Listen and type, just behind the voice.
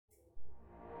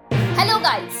Hello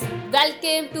guys,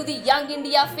 welcome to the Young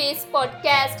India Face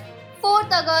podcast,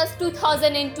 4th August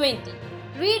 2020.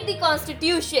 Read the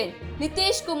Constitution.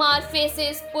 Nitish Kumar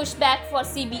faces pushback for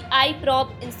CBI probe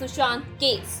in Sushant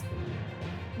case.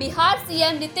 Bihar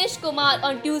CM Nitish Kumar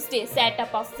on Tuesday set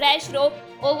up a fresh rope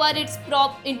over its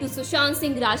probe into Sushant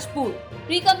Singh Rajput,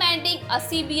 recommending a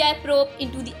CBI probe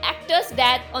into the actor's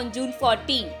death on June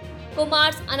 14.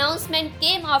 Kumar's announcement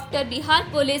came after Bihar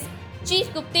Police Chief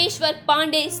Gupteshwar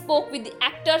Pandey spoke with the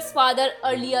actor's father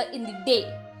earlier in the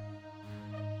day.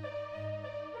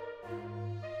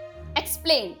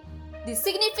 Explained the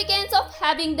significance of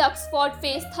having the Oxford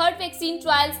phase 3rd vaccine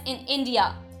trials in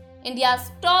India.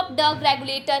 India's top drug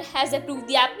regulator has approved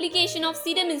the application of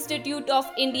Serum Institute of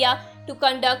India to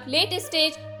conduct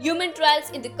late-stage human trials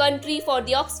in the country for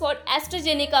the Oxford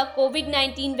AstraZeneca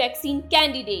COVID-19 vaccine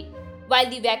candidate. While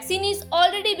the vaccine is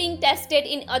already being tested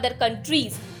in other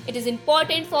countries, it is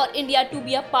important for India to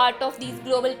be a part of these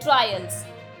global trials.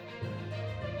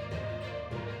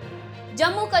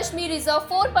 Jammu Kashmir reserved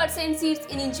 4% seats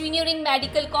in engineering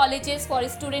medical colleges for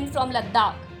students from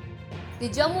Ladakh. The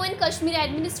Jammu and Kashmir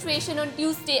administration on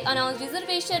Tuesday announced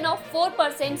reservation of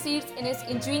 4% seats in its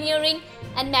engineering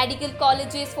and medical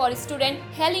colleges for students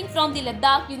hailing from the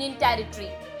Ladakh Union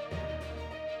Territory.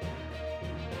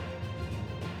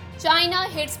 China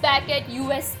hits back at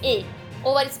USA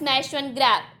over smash and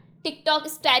grab TikTok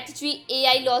strategy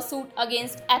AI lawsuit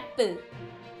against Apple.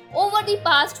 Over the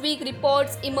past week,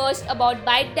 reports emerged about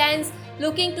ByteDance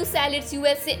looking to sell its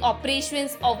USA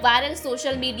operations of viral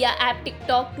social media app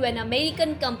TikTok to an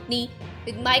American company,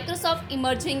 with Microsoft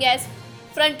emerging as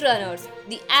frontrunners.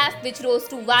 The app, which rose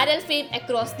to viral fame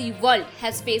across the world,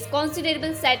 has faced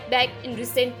considerable setback in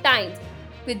recent times,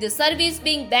 with the service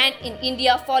being banned in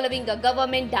India following a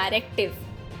government directive.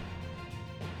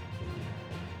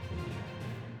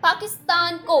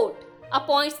 Pakistan court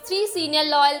appoints 3 senior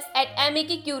lawyers at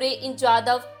Amicus Curiae in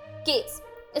Jadhav case.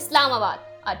 Islamabad.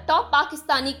 A top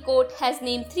Pakistani court has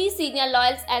named 3 senior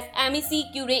lawyers as Amicus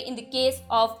Curiae in the case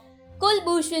of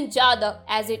Kulbhushan Jadhav,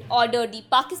 as it ordered the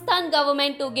Pakistan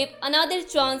government to give another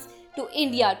chance to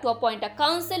India to appoint a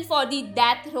counsel for the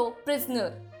death row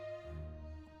prisoner.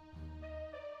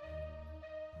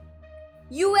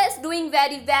 US doing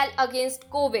very well against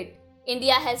COVID.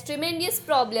 India has tremendous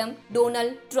problem,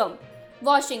 Donald Trump.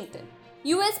 Washington.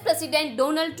 US President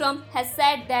Donald Trump has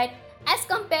said that as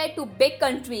compared to big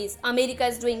countries, America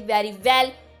is doing very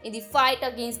well in the fight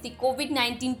against the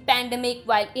COVID-19 pandemic,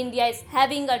 while India is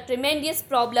having a tremendous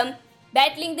problem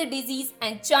battling the disease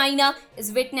and China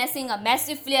is witnessing a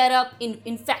massive flare-up in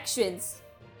infections.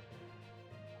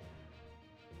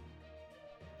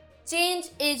 Change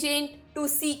agent to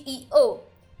CEO.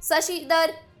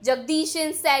 Sashidhar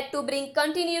Jagdishan said to bring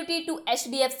continuity to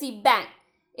HDFC Bank.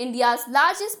 India's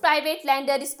largest private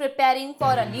lender is preparing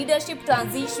for a leadership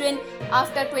transition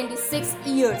after 26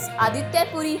 years. Aditya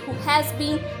Puri, who has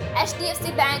been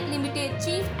HDFC Bank Limited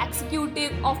Chief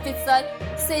Executive Officer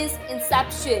since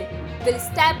inception, will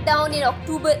step down in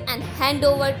October and hand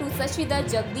over to Sashidhar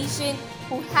Jagdishan,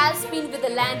 who has been with the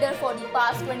lender for the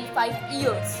past 25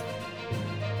 years.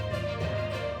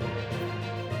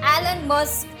 Elon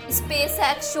Musk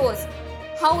SpaceX shows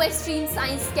how extreme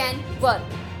science can work.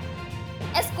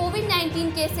 As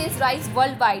COVID-19 cases rise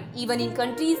worldwide, even in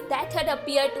countries that had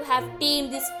appeared to have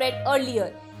tamed the spread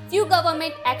earlier, few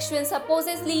government actions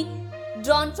supposedly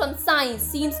drawn from science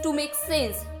seems to make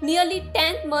sense. Nearly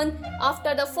 10th month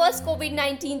after the first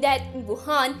COVID-19 death in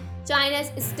Wuhan, China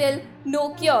is still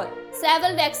no cure.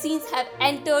 Several vaccines have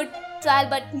entered trial,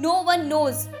 but no one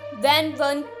knows when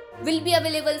one will be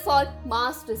available for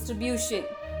mass distribution.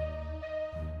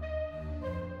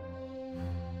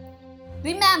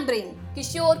 Remembering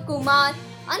Kishore Kumar,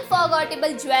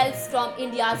 unforgettable jewels from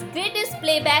India's greatest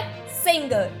playback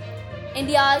singer.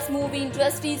 India's movie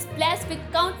industry is blessed with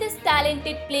countless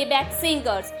talented playback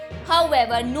singers.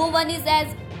 However, no one is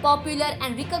as popular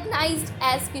and recognized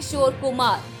as Kishore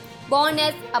Kumar. Born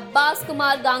as Abbas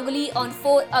Kumar Ganguly on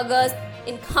 4 August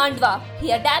in Khandwa,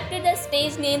 he adapted the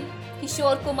stage name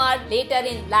Kishore Kumar later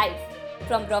in life.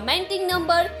 From romantic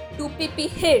number to PP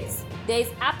hits, there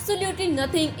is absolutely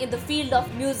nothing in the field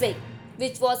of music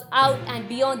which was out and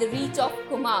beyond the reach of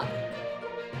Kumar.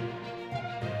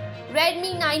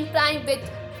 Redmi 9 Prime with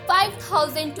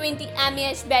 5020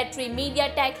 mAh battery,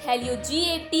 MediaTek Helio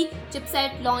G80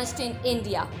 chipset launched in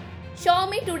India.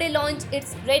 Xiaomi today launched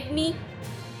its Redmi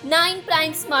 9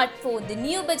 Prime smartphone. The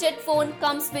new budget phone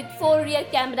comes with 4 rear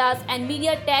cameras and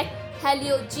MediaTek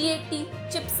Helio G80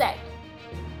 chipset.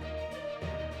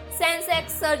 Sensex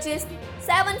surges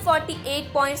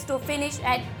 748 points to finish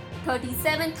at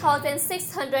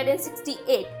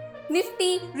 37,668.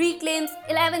 Nifty reclaims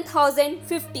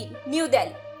 11,050. New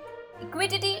Delhi.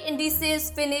 Equity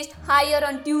indices finished higher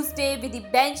on Tuesday with the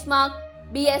benchmark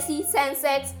BSE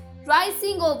Sensex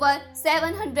rising over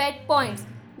 700 points,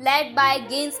 led by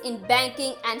gains in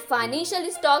banking and financial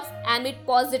stocks amid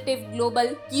positive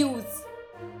global cues.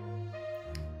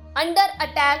 Under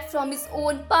attack from his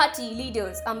own party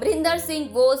leaders, Amrinder Singh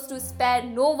vows to spare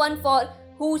no one for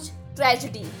Hooch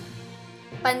tragedy.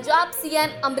 Punjab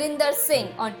CM Amrinder Singh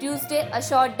on Tuesday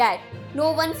assured that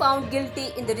no one found guilty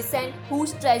in the recent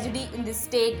Hooch tragedy in the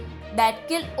state that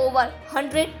killed over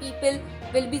 100 people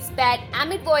will be spared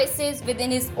amid voices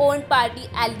within his own party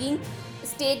alleging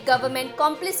state government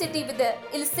complicity with the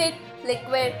illicit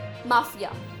liquor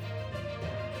mafia.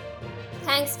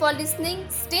 Thanks for listening.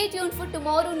 Stay tuned for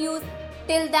tomorrow news.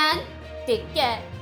 Till then, take care.